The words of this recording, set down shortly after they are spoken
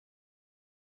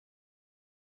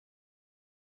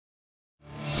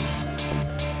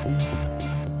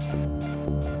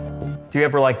Do you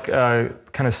ever like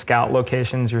kind of scout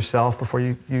locations yourself before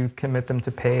you commit them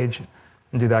to page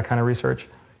and do that kind of research?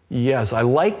 Yes, I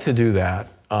like to do that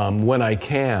when I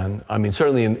can. I mean,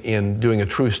 certainly in doing a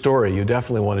true story, you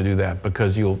definitely want to do that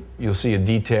because you'll see a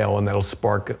detail and that'll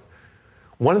spark.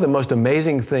 One of the most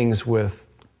amazing things with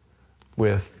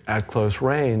At Close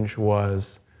Range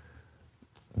was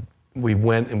we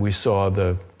went and we saw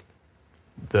the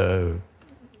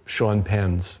Sean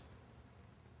Penn's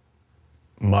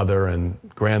mother and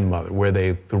grandmother, where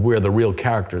the real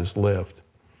characters lived.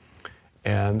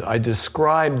 And I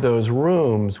described those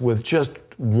rooms with just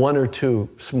one or two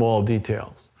small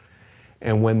details.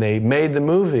 And when they made the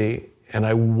movie and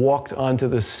I walked onto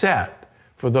the set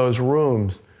for those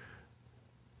rooms,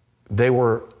 they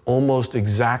were almost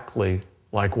exactly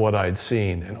like what I'd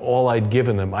seen. And all I'd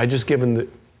given them, I'd just given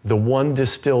the one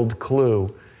distilled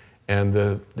clue, and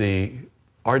the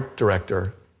art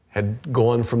director had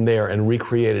gone from there and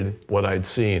recreated what I'd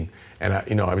seen. And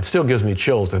it still gives me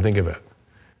chills to think of it.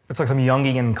 It's like some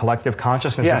Jungian collective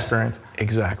consciousness experience.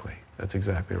 Exactly. That's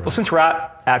exactly right. Well, since we're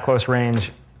at close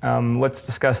range, let's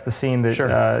discuss the scene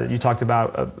that you talked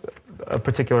about of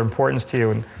particular importance to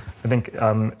you. And I think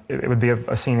it would be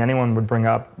a scene anyone would bring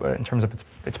up in terms of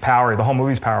its power. The whole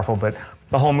movie's powerful, but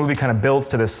the whole movie kind of builds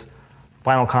to this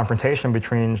final confrontation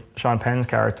between Sean Penn's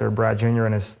character, Brad Jr.,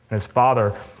 and his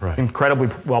father. Right.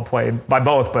 Incredibly well played by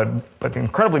both, but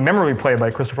incredibly memorably played by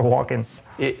Christopher Walken.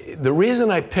 The reason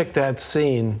I picked that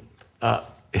scene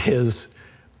is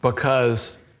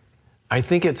because I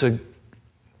think it's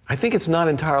not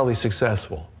entirely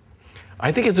successful.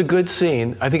 I think it's a good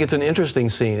scene. I think it's an interesting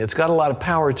scene. It's got a lot of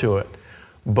power to it.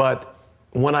 But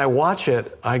when I watch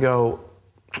it, I go,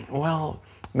 well,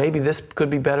 maybe this could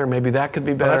be better, maybe that could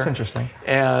be better. Oh, that's interesting.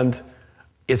 And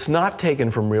it's not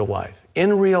taken from real life.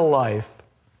 In real life,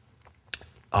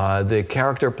 the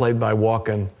character played by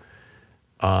Walken,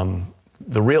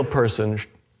 the real person,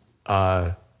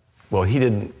 well, he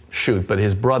didn't shoot, but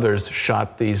his brothers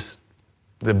shot the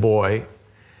boy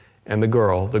and the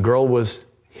girl. The girl was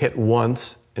hit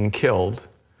once and killed.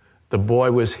 The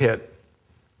boy was hit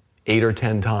 8 or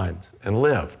 10 times and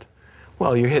lived.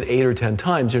 Well, you're hit 8 or 10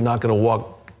 times, you're not going to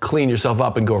clean yourself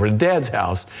up and go over to Dad's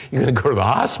house. You're going to go to the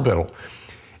hospital.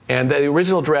 And the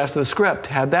original drafts of the script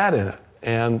had that in it.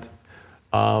 And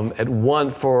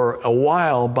for a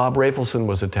while, Bob Rafelson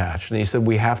was attached, and he said,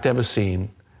 we have to have a scene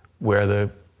where the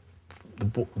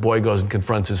boy goes and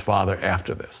confronts his father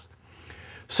after this.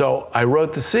 So I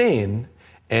wrote the scene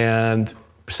and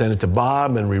sent it to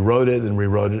Bob and rewrote it and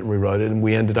rewrote it and rewrote it, and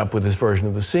we ended up with this version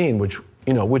of the scene, which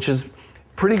is a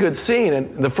pretty good scene.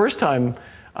 And the first time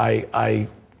I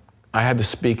had to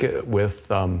speak with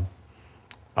Joan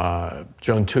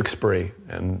Tewksbury,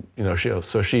 and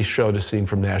so she showed a scene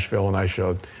from Nashville, and I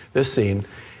showed this scene,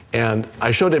 and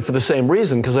I showed it for the same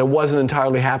reason, because I wasn't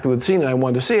entirely happy with the scene, and I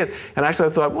wanted to see it. And actually,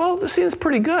 I thought, well, the scene's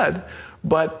pretty good,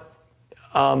 but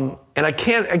and I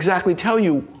can't exactly tell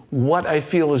you what I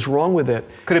feel is wrong with it.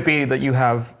 Could it be that you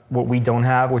have what we don't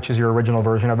have, which is your original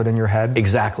version of it in your head?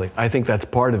 Exactly. I think that's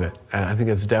part of it. I think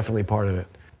that's definitely part of it.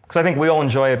 Because I think we all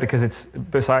enjoy it because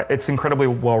it's incredibly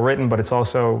well written, but it's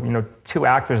also two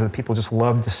actors that people just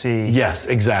love to see. Yes,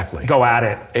 exactly. Go at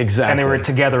it. Exactly. And they were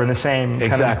together in the same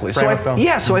exactly. Kind of frame of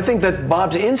film. So I think that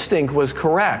Bob's instinct was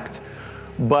correct,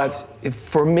 but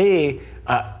for me,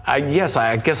 I guess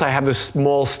I have this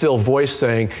small, still voice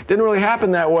saying, didn't really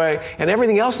happen that way, and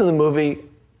everything else in the movie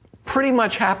pretty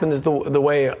much happened as the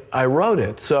way I wrote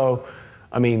it. So,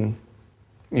 I mean,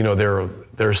 there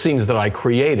are scenes that I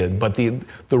created, but the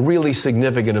really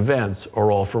significant events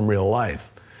are all from real life.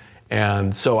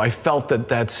 And so I felt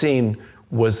that scene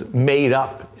was made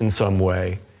up in some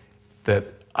way that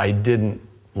I didn't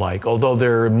like, although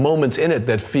there are moments in it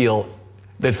that feel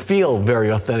very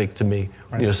authentic to me.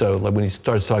 Right. So like when he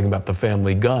starts talking about the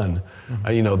family gun,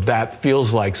 mm-hmm. That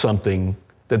feels like something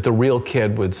that the real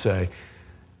kid would say,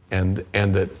 and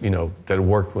that that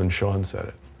worked when Sean said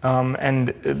it.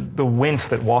 And the wince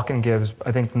that Walken gives,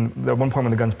 I think at one point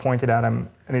when the gun's pointed at him,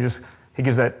 and he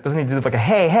gives that, doesn't he do like a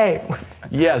hey, hey?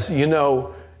 Yes,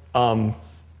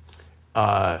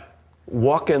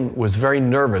 Walken was very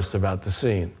nervous about the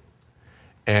scene,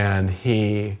 and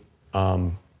he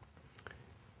went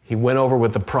over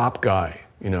with the prop guy,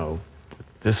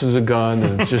 this is a gun,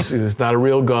 and it's not a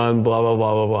real gun, blah, blah,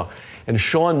 blah, blah, blah. And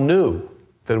Sean knew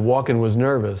that Walken was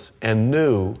nervous and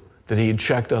knew that he had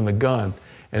checked on the gun.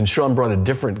 And Sean brought a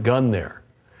different gun there.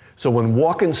 So when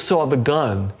Walken saw the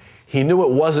gun, he knew it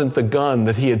wasn't the gun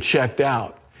that he had checked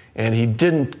out. And he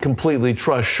didn't completely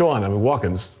trust Sean. I mean,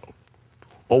 Walken's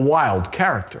a wild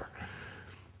character.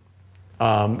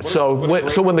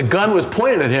 So when the gun was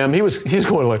pointed at him, he's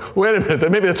going like, wait a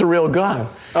minute, maybe that's a real gun.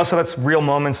 Oh, so that's real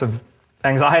moments of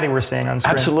anxiety we're seeing on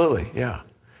screen. Absolutely, yeah.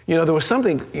 You know, there was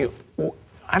something,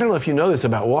 I don't know if you know this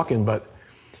about Walken, but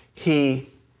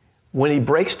when he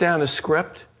breaks down a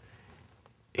script,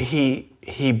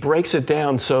 he breaks it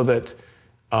down so that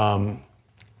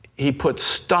he puts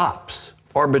stops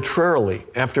arbitrarily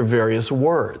after various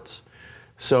words.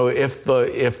 So if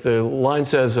the line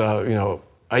says,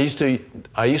 I used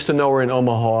to know her in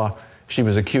Omaha, she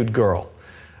was a cute girl,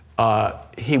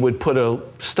 he would put a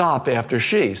stop after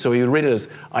she. So he would read it as,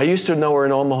 I used to know her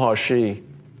in Omaha, she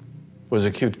was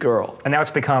a cute girl. And now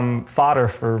it's become fodder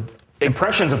for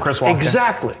impressions of Chris Walken.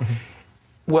 Exactly.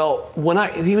 Well,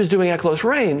 when he was doing At Close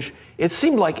Range, it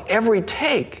seemed like every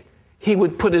take, he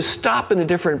would put his stop in a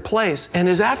different place and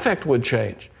his affect would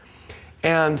change.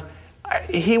 And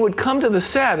he would come to the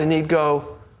set and he'd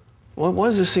go, what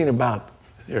was this scene about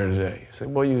here today? He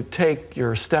said, well, you take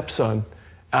your stepson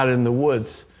out in the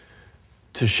woods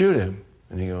to shoot him.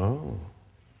 And you go, oh,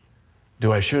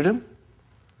 do I shoot him?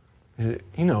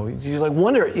 You know, you like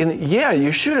wonder, yeah,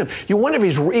 you shoot him. You wonder if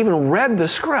he's even read the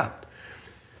script.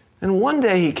 And one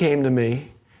day he came to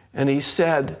me and he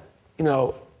said,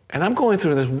 and I'm going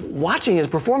through this, watching his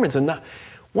performance, and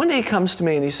one day he comes to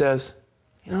me and he says,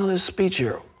 this speech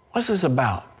here, what's this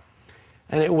about?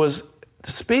 And it was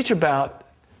the speech about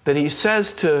that he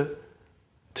says to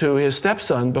his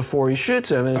stepson before he shoots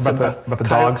him, and it's about the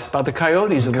dogs, about the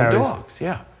coyotes and the dogs,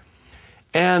 yeah.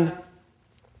 And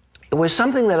it was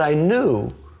something that I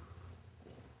knew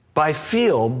by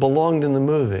feel belonged in the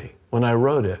movie when I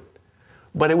wrote it,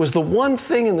 but it was the one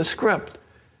thing in the script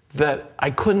that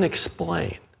I couldn't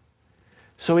explain.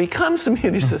 So he comes to me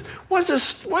and he says, what's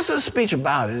this speech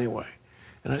about anyway?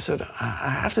 And I said, I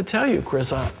have to tell you,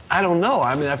 Chris, I don't know.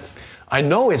 I mean, I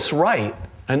know it's right.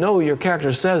 I know your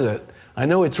character says it. I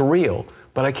know it's real,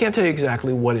 but I can't tell you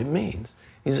exactly what it means.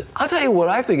 He says, I'll tell you what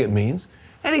I think it means.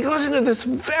 And he goes into this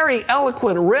very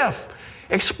eloquent riff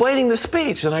explaining the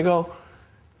speech. And I go,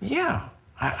 yeah,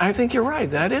 I think you're right.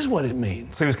 That is what it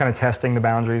means. So he was kind of testing the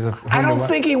boundaries of... I don't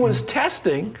think he was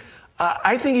testing.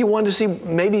 I think he wanted to see,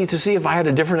 maybe to see if I had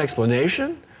a different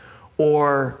explanation,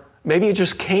 or maybe it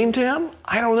just came to him.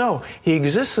 I don't know. He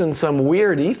exists in some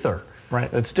weird ether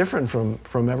that's different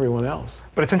from everyone else.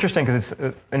 But it's interesting because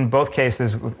it's in both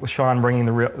cases with Sean bringing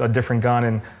a different gun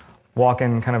and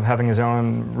Walken kind of having his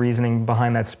own reasoning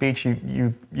behind that speech.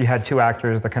 You had two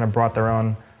actors that kind of brought their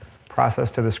own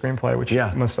process to the screenplay, which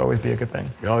must always be a good thing.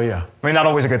 Oh yeah. I mean, not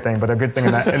always a good thing, but a good thing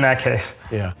in that case.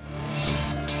 Yeah.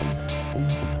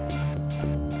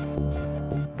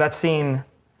 That scene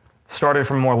started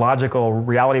from a more logical,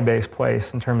 reality-based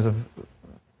place in terms of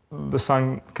the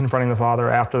son confronting the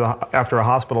father after a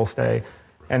hospital stay,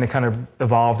 and it kind of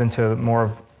evolved into more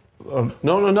of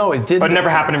No, it didn't. But it never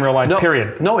happened in real life,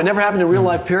 period. No, it never happened in real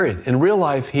life, period. In real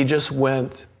life, he just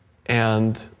went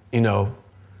and,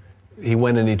 he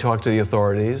went and he talked to the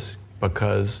authorities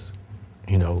because,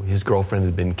 his girlfriend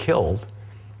had been killed,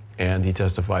 and he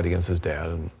testified against his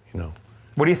dad, and,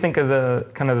 What do you think of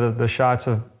the shots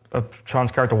of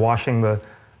Sean's character washing the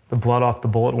blood off the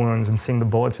bullet wounds and seeing the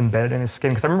bullets embedded in his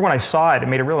skin? Because I remember when I saw it, it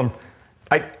made a real,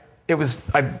 I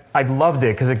loved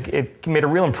it because it made a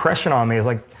real impression on me. It's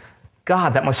like,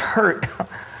 God, that must hurt.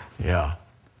 Yeah.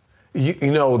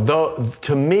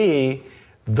 To me,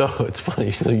 it's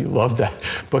funny, you love that,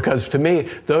 because to me,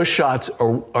 those shots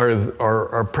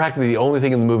are practically the only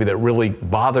thing in the movie that really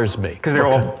bothers me. Because they're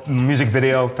all music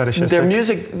video fetishistic? They're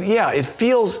music, yeah, it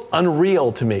feels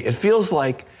unreal to me. It feels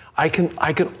like I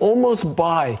can almost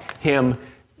buy him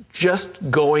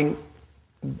just going,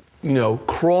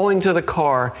 crawling to the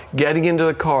car, getting into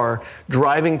the car,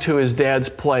 driving to his dad's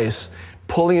place,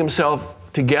 pulling himself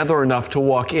together enough to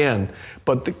walk in.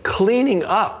 But the cleaning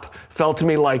up felt to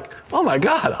me like, oh my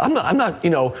God,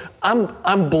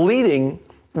 I'm bleeding.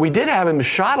 We did have him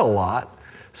shot a lot,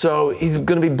 so he's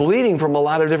going to be bleeding from a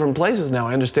lot of different places now.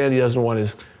 I understand he doesn't want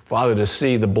his father to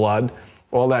see the blood.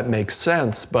 All that makes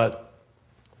sense, but...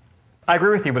 I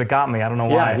agree with you, but it got me. I don't know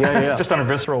why. Yeah. Just on a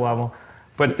visceral level.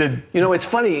 But it's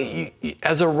funny,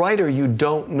 as a writer, you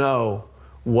don't know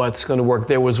what's going to work.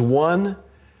 There was one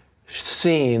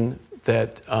scene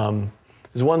that,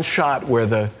 there's one shot where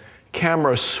the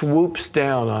camera swoops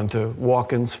down onto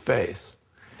Walken's face.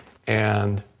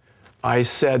 And I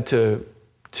said to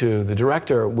the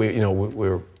director,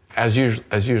 we're as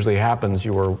usually happens,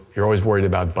 you're always worried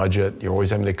about budget, you're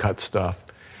always having to cut stuff.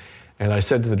 And I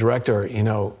said to the director,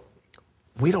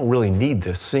 we don't really need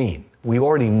this scene. We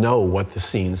already know what the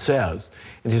scene says.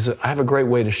 And he said, I have a great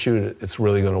way to shoot it. It's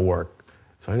really going to work.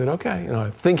 So I said,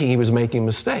 okay, thinking he was making a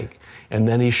mistake. And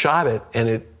then he shot it, and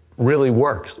it really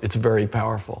works. It's very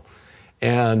powerful.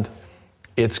 And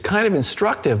it's kind of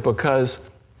instructive because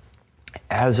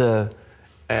as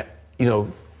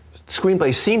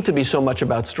screenplays seem to be so much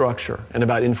about structure and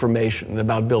about information and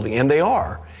about building, and they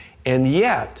are. And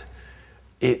yet,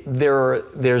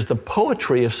 there's the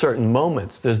poetry of certain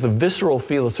moments, there's the visceral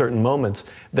feel of certain moments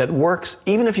that works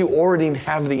even if you already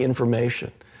have the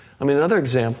information. I mean, another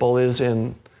example is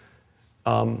in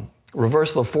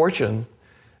Reversal of Fortune.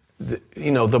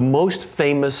 The most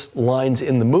famous lines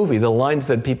in the movie, the lines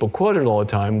that people quoted all the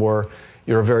time were,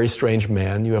 "You're a very strange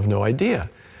man, you have no idea."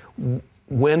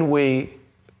 When we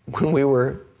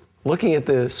were looking at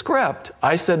the script,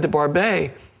 I said to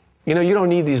Barbet, you don't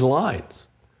need these lines.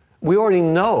 We already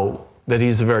know that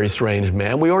he's a very strange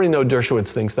man. We already know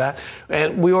Dershowitz thinks that.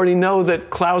 And we already know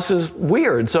that Klaus is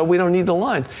weird, so we don't need the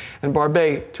lines. And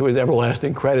Barbet, to his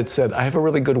everlasting credit, said, "I have a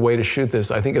really good way to shoot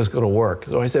this. I think it's going to work."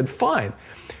 So I said, fine.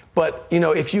 But,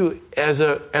 if you, as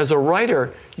a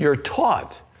writer, you're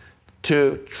taught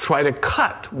to try to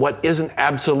cut what isn't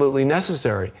absolutely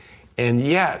necessary. And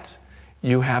yet,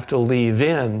 you have to leave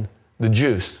in the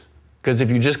juice. Because if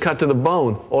you just cut to the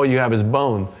bone, all you have is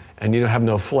bone, and you have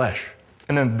no flesh.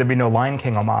 And then there'd be no Lion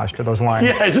King homage to those lines.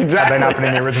 Yes, exactly. Had they not been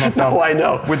in the original film. No, I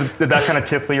know. Did that kind of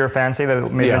tickle your fancy that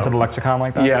it made it into the lexicon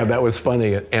like that? Yeah, that was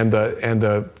funny. And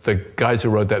the guys who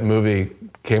wrote that movie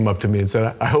came up to me and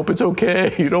said, "I hope it's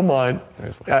okay. You don't mind."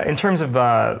 In terms of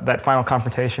that final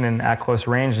confrontation in At Close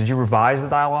Range, did you revise the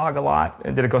dialogue a lot?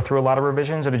 Did it go through a lot of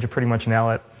revisions, or did you pretty much nail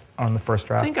it on the first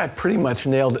draft? I think I pretty much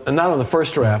nailed it. Not on the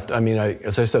first draft. I mean,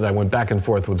 as I said, I went back and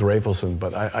forth with Rafelson,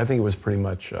 but I think it was pretty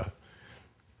much.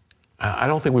 I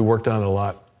don't think we worked on it a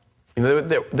lot.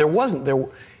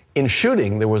 In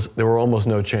shooting, there were almost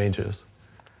no changes.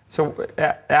 So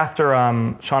after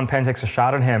Sean Penn takes a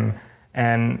shot at him,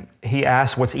 and he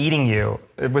asks, "What's eating you?"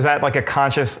 Was that like a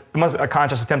conscious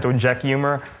attempt to inject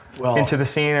humor into the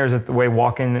scene, or is it the way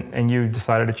Walken and you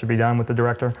decided it should be done with the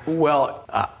director? Well,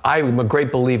 I'm a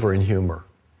great believer in humor,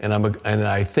 and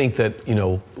I think that in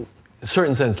a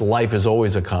certain sense, life is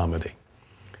always a comedy,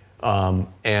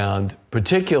 and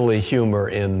particularly humor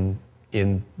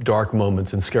in dark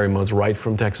moments and scary moments, right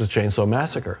from Texas Chainsaw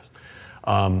Massacre.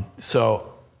 So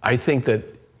I think that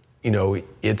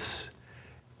it's.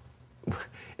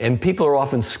 And people are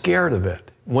often scared of it.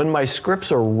 When my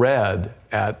scripts are read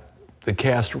at the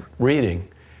cast reading,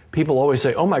 people always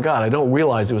say, "Oh my God, I don't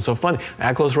realize it was so funny."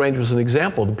 At Close Range was an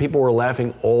example. The people were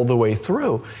laughing all the way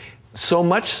through, so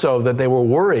much so that they were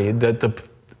worried that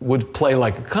would play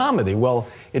like a comedy. Well,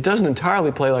 it doesn't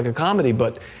entirely play like a comedy,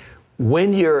 but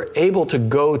when you're able to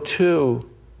go to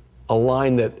a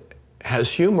line that has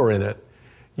humor in it,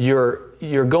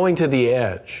 you're going to the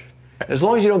edge. As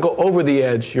long as you don't go over the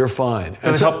edge, you're fine.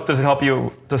 Does it help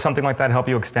you? Does something like that help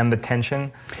you extend the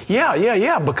tension?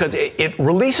 Yeah. Because it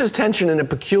releases tension in a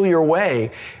peculiar way,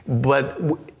 but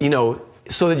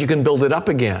so that you can build it up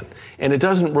again. And it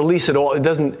doesn't release it all. It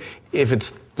doesn't. If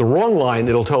it's the wrong line,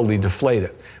 it'll totally deflate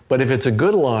it. But if it's a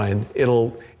good line,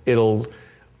 it'll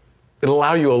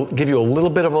allow you, give you a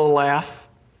little bit of a laugh.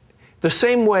 The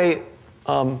same way,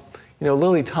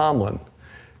 Lily Tomlin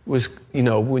was,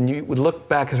 when you would look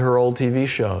back at her old TV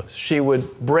shows, she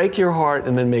would break your heart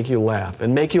and then make you laugh,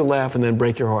 and make you laugh and then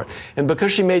break your heart. And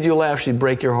because she made you laugh, she'd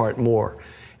break your heart more.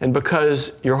 And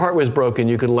because your heart was broken,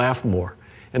 you could laugh more.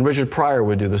 And Richard Pryor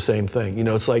would do the same thing.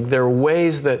 It's like there are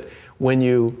ways that when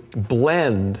you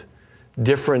blend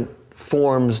different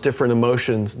forms, different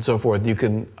emotions, and so forth,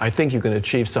 I think you can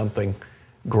achieve something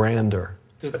grander.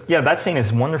 Yeah, that scene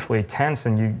is wonderfully tense,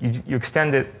 and you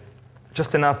extend it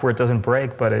just enough where it doesn't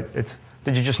break, but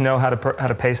did you just know how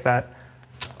to pace that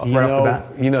right off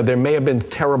the bat? There may have been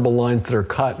terrible lines that are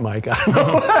cut, Mike. I don't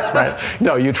know. Right.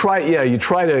 No, you try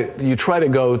to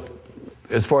go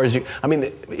as far as you. I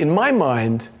mean, in my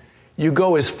mind, you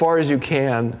go as far as you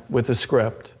can with the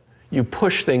script. You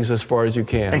push things as far as you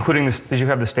can. Including this, did you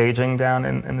have the staging down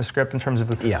in the script in terms of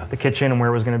the kitchen and where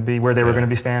it was going to be, where they were going to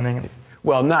be standing?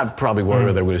 Well, not probably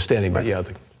where they were standing, but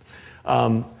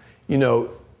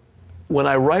when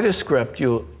I write a script,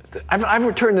 I've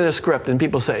returned in a script and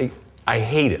people say, "I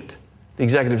hate it." The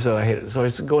executive said, "I hate it." So I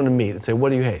go in to meet and say, "What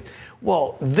do you hate?"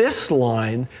 Well, this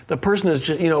line, the person is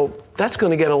just, that's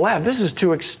going to get a laugh. This is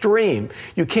too extreme.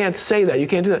 You can't say that. You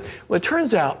can't do that. Well, it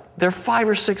turns out there are 5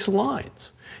 or 6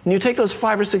 lines. And you take those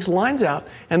 5 or 6 lines out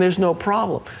and there's no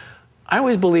problem. I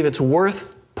always believe it's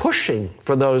worth pushing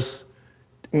for those.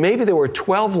 Maybe there were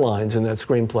 12 lines in that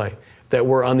screenplay that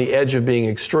were on the edge of being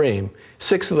extreme.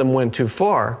 6 of them went too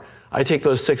far. I take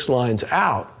those 6 lines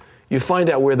out. You find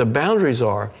out where the boundaries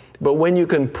are, But when you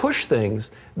can push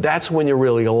things, that's when you're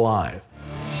really alive.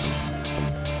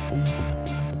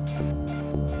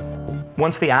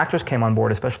 Once the actors came on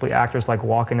board, especially actors like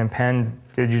Walken and Penn,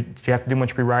 did you have to do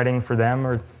much rewriting for them,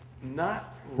 or?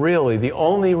 Not really. The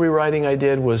only rewriting I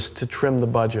did was to trim the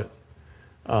budget.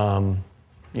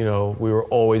 You know, we were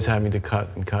always having to cut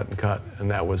and cut and cut,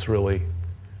 and that was really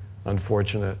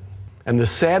unfortunate. And the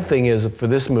sad thing is, for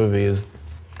this movie, is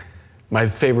my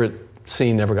favorite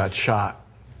scene never got shot.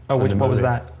 Oh, what was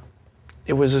that?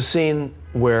 It was a scene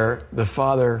where the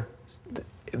father,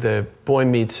 the boy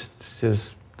meets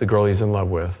the girl he's in love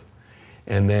with,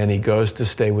 and then he goes to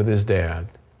stay with his dad.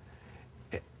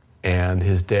 And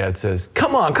his dad says,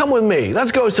 "Come on, come with me.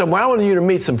 Let's go somewhere. I want you to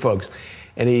meet some folks."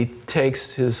 And he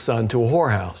takes his son to a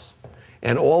whorehouse.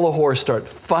 And all the whores start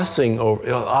fussing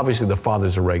over, obviously the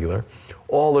father's a regular.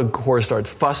 All the whores start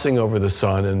fussing over the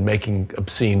son and making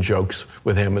obscene jokes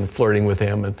with him and flirting with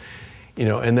him. And, you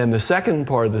know, and then the second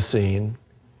part of the scene,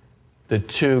 the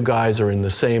two guys are in the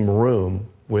same room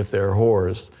with their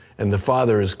whores, and the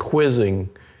father is quizzing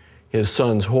his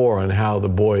son's whore on how the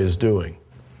boy is doing.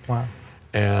 Wow.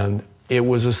 And it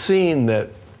was a scene that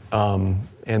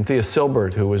Anthea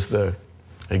Silbert, who was the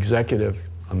executive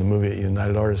on the movie at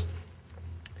United Artists,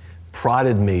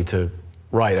 prodded me to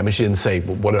write. I mean, she didn't say,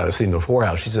 what about a scene in the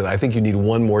whorehouse? She said, I think you need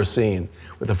one more scene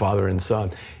with the father and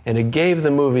son. And it gave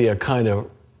the movie a kind of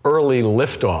early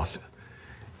liftoff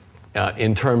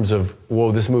in terms of,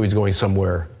 whoa, this movie's going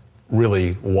somewhere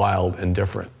really wild and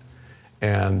different.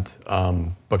 And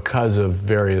because of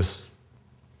various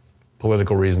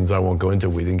political reasons I won't go into,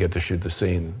 we didn't get to shoot the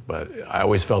scene. But I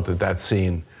always felt that that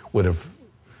scene would have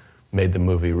made the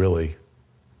movie really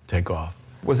take off.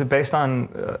 Was it based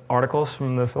on articles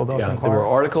from the Philadelphia Inquirer? Yeah, there were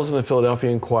articles in the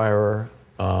Philadelphia Inquirer,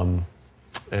 and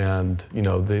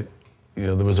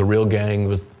there was a real gang, there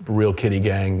was a real kiddie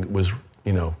gang. It was,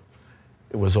 it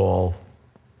was all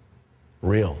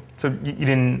real. So you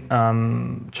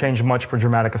didn't change much for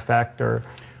dramatic effect, or?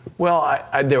 Well,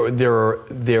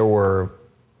 there were.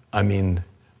 I mean,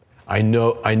 I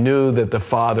knew that the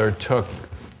father took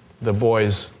the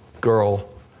boy's girl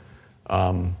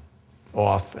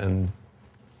off and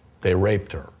they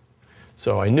raped her.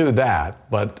 So I knew that,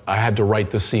 but I had to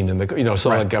write the scene in the, so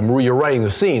right. Like you're writing the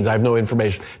scenes, I have no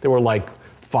information. There were like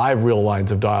 5 real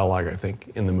lines of dialogue, I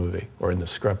think, in the movie, or in the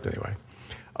script anyway.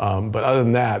 But other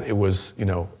than that, it was,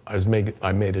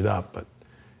 I made it up. But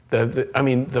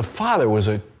the father was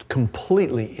a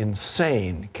completely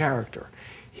insane character.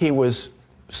 He was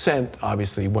sent,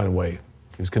 obviously, he went away.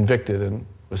 He was convicted and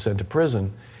was sent to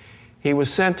prison. He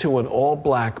was sent to an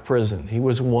all-black prison. He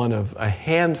was one of a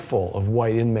handful of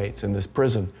white inmates in this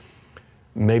prison.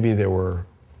 Maybe there were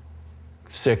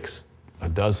 6, a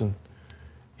dozen.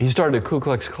 He started a Ku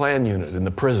Klux Klan unit in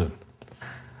the prison.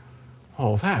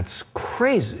 Oh, that's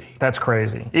crazy. That's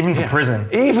crazy, even for prison.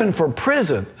 Even for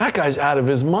prison. That guy's out of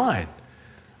his mind.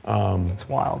 It's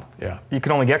wild. Yeah. You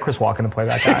could only get Chris Walken to play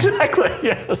that guy. Exactly,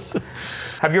 yes.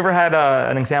 Have you ever had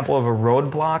an example of a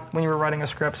roadblock when you were writing a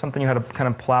script, something you had to kind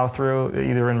of plow through,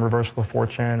 either in Reversal of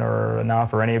Fortune or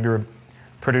Enough, or any of your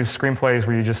produced screenplays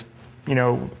where you just,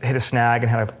 hit a snag and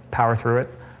had to power through it?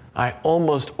 I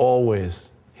almost always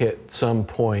hit some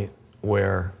point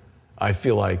where I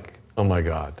feel like, oh my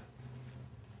God,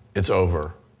 it's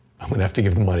over. I'm gonna have to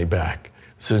give the money back.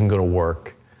 This isn't gonna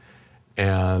work.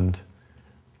 And,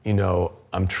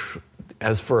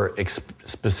 as for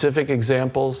specific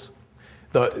examples,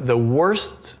 the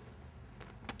worst,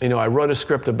 I wrote a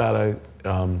script about a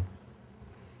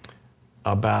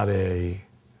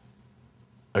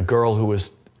girl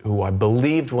who I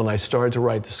believed when I started to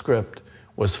write the script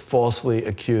was falsely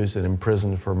accused and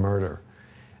imprisoned for murder.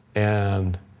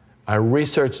 And I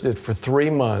researched it for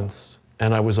 3 months,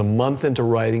 and I was a month into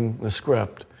writing the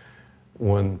script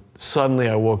when suddenly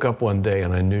I woke up one day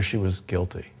and I knew she was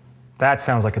guilty. That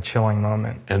sounds like a chilling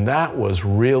moment. And that was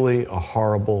really a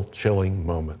horrible, chilling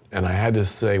moment. And I had to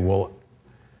say, well,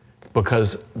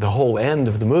 because the whole end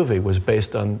of the movie was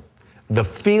based on the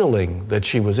feeling that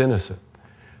she was innocent.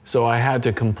 So I had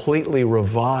to completely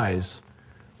revise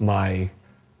I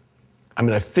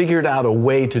figured out a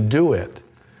way to do it,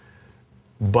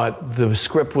 but the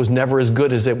script was never as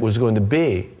good as it was going to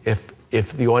be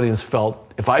if the audience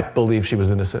felt, if I believed she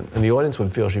was innocent, and the audience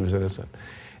would feel she was innocent.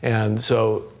 And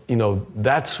so,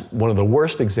 that's one of the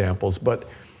worst examples. But,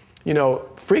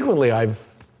 frequently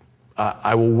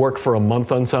I will work for a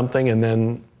month on something and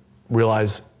then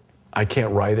realize I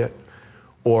can't write it.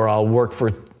 Or I'll work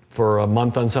for a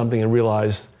month on something and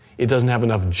realize it doesn't have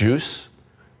enough juice.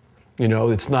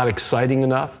 It's not exciting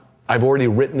enough. I've already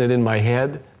written it in my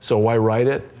head, so why write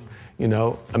it? you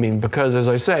know? I mean, because as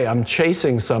I say, I'm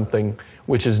chasing something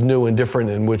which is new and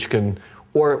different and which can,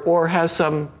 or has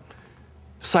some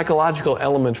psychological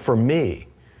element for me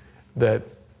that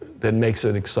makes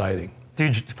it exciting. Do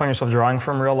you find yourself drawing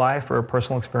from real life or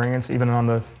personal experience, even on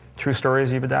the true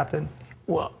stories you've adapted?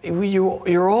 Well,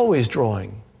 you're always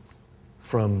drawing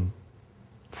from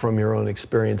your own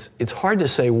experience. It's hard to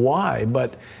say why,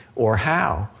 or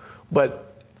how,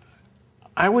 but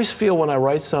I always feel when I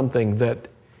write something that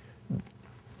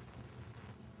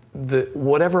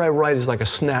whatever I write is like a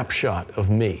snapshot of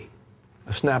me,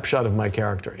 a snapshot of my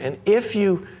character. And if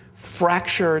you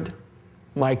fractured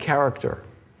my character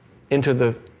into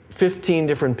the 15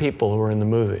 different people who are in the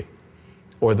movie,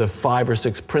 or the 5 or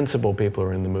 6 principal people who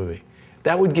are in the movie,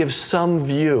 that would give some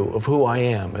view of who I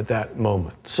am at that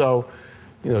moment. So,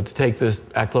 you know, to take this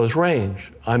at close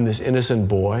range, I'm this innocent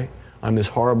boy, I'm this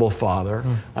horrible father,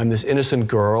 I'm this innocent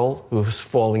girl who's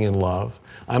falling in love,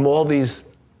 I'm all these,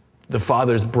 the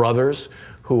father's brothers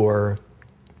who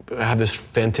have this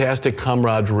fantastic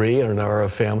camaraderie and are a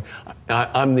family.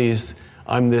 These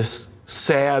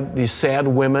sad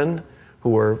women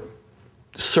who are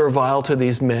servile to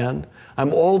these men.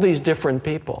 I'm all these different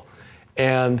people.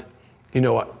 And, you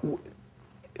know,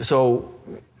 so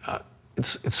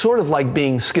it's sort of like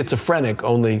being schizophrenic,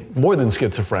 only more than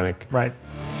schizophrenic. Right.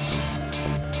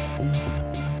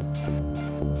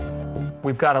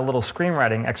 We've got a little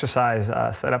screenwriting exercise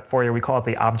set up for you. We call it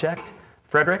the object.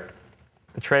 Frederick,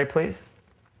 the tray, please.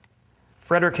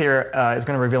 Frederick here is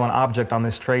going to reveal an object on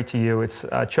this tray to you. It's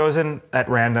chosen at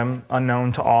random,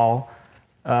 unknown to all.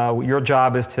 Your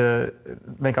job is to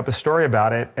make up a story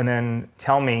about it and then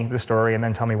tell me the story and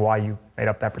then tell me why you made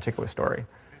up that particular story.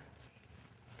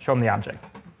 Show him the object.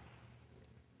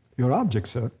 Your object,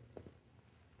 sir.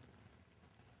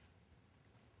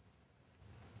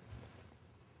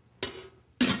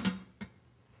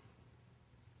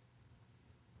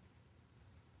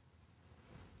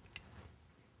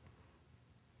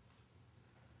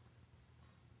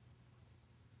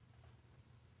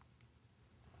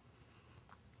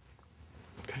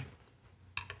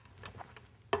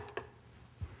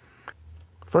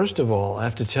 First of all, I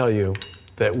have to tell you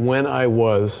that when I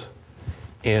was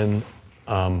in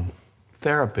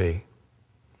therapy,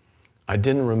 I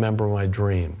didn't remember my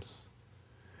dreams.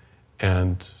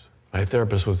 And my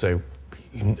therapist would say,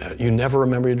 you never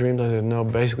remember your dreams? I said, no,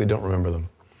 basically don't remember them.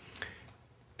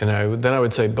 And then I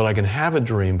would say, but I can have a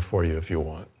dream for you if you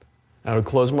want. I would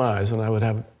close my eyes and I would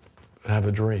have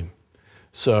a dream.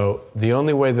 So the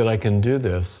only way that I can do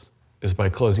this is by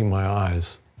closing my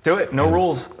eyes. Do it, no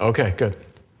rules. Okay, good.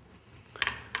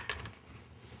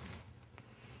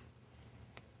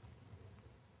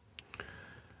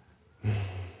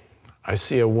 I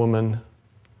see a woman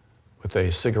with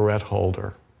a cigarette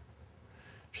holder.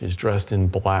 She's dressed in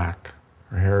black.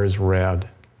 Her hair is red.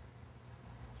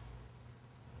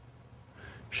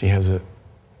 She has an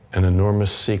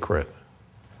enormous secret.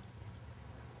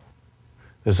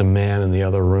 There's a man in the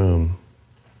other room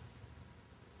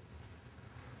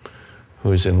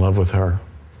who is in love with her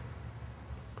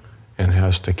and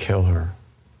has to kill her.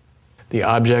 The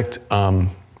object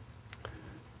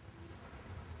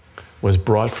was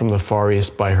brought from the Far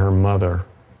East by her mother.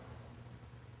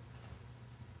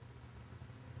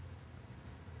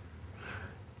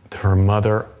 Her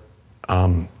mother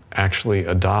actually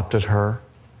adopted her,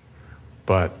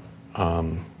 but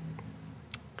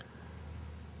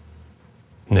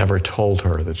never told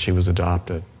her that she was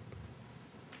adopted.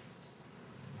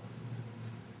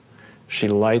 She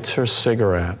lights her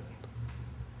cigarette,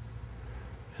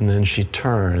 and then she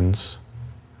turns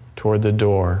toward the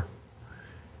door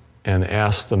and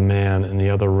asks the man in the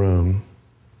other room,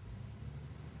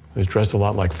 who's dressed a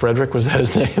lot like Frederick, was that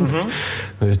his name? Mm-hmm.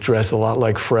 Who's dressed a lot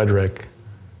like Frederick,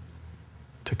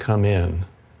 to come in.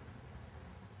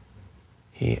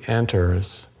 He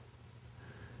enters,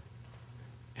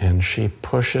 and she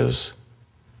pushes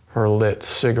her lit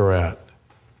cigarette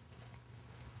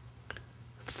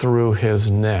through his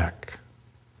neck,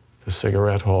 the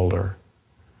cigarette holder,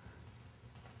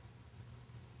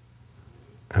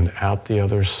 and out the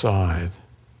other side.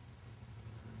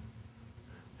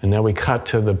 And now we cut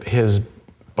to his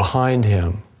behind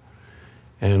him,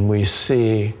 and we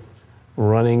see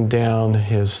running down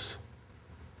his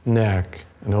neck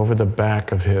and over the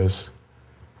back of his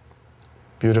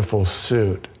beautiful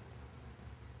suit,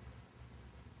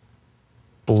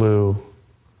 blue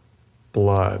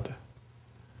blood.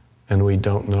 And we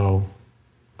don't know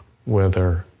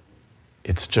whether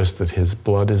it's just that his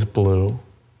blood is blue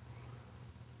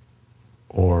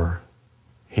or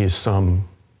he's some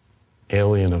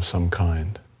alien of some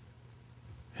kind.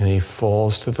 And he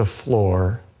falls to the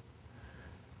floor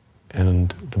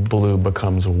and the blue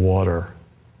becomes water.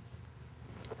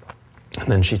 And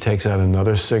then she takes out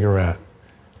another cigarette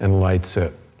and lights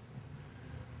it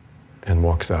and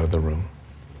walks out of the room.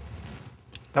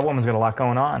 That woman's got a lot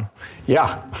going on.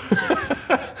 Yeah.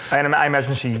 And I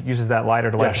imagine she uses that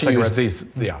lighter to light cigarettes. Yeah, she uses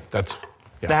these. Yeah, that's.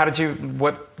 Yeah. Now, how did you?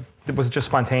 What was it? Just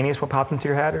spontaneous? What popped into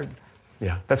your head? Or?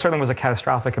 Yeah. That certainly was a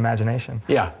catastrophic imagination.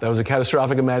 Yeah, that was a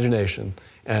catastrophic imagination,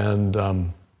 and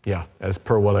yeah, as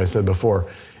per what I said before,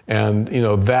 and you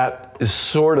know that is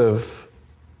sort of,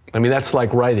 I mean, that's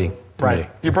like writing to me.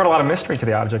 You brought a lot of mystery to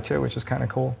the object too, which is kind of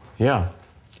cool. Yeah.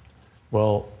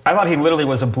 Well, I thought he literally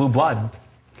was a blue blood.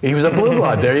 He was a blue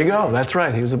blood. There you go. That's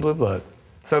right. He was a blue blood.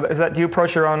 So is that? Do you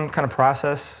approach your own kind of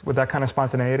process with that kind of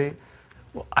spontaneity?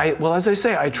 Well, as I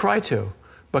say, I try to,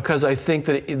 because I think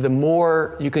that the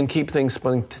more you can keep things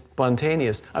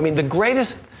spontaneous. I mean, the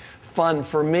greatest fun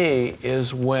for me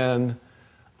is when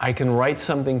I can write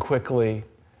something quickly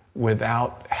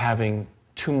without having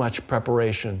too much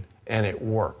preparation, and it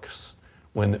works.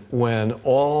 When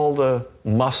all the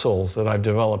muscles that I've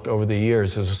developed over the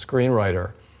years as a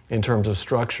screenwriter in terms of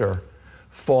structure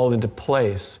fall into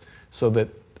place so that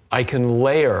I can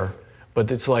layer,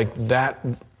 but it's like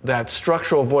that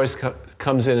structural voice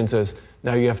comes in and says,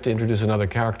 now you have to introduce another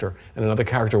character, and another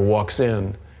character walks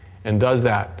in and does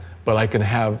that, but I can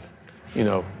have, you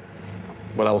know,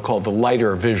 what I'll call the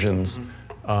lighter visions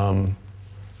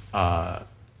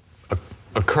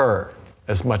occur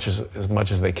as much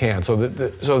as they can. So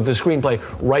the screenplay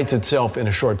writes itself in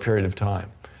a short period of time.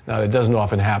 Now, it doesn't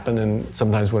often happen, and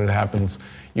sometimes when it happens,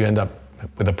 you end up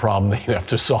with a problem that you have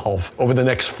to solve over the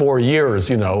next 4 years,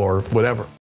 you know, or whatever.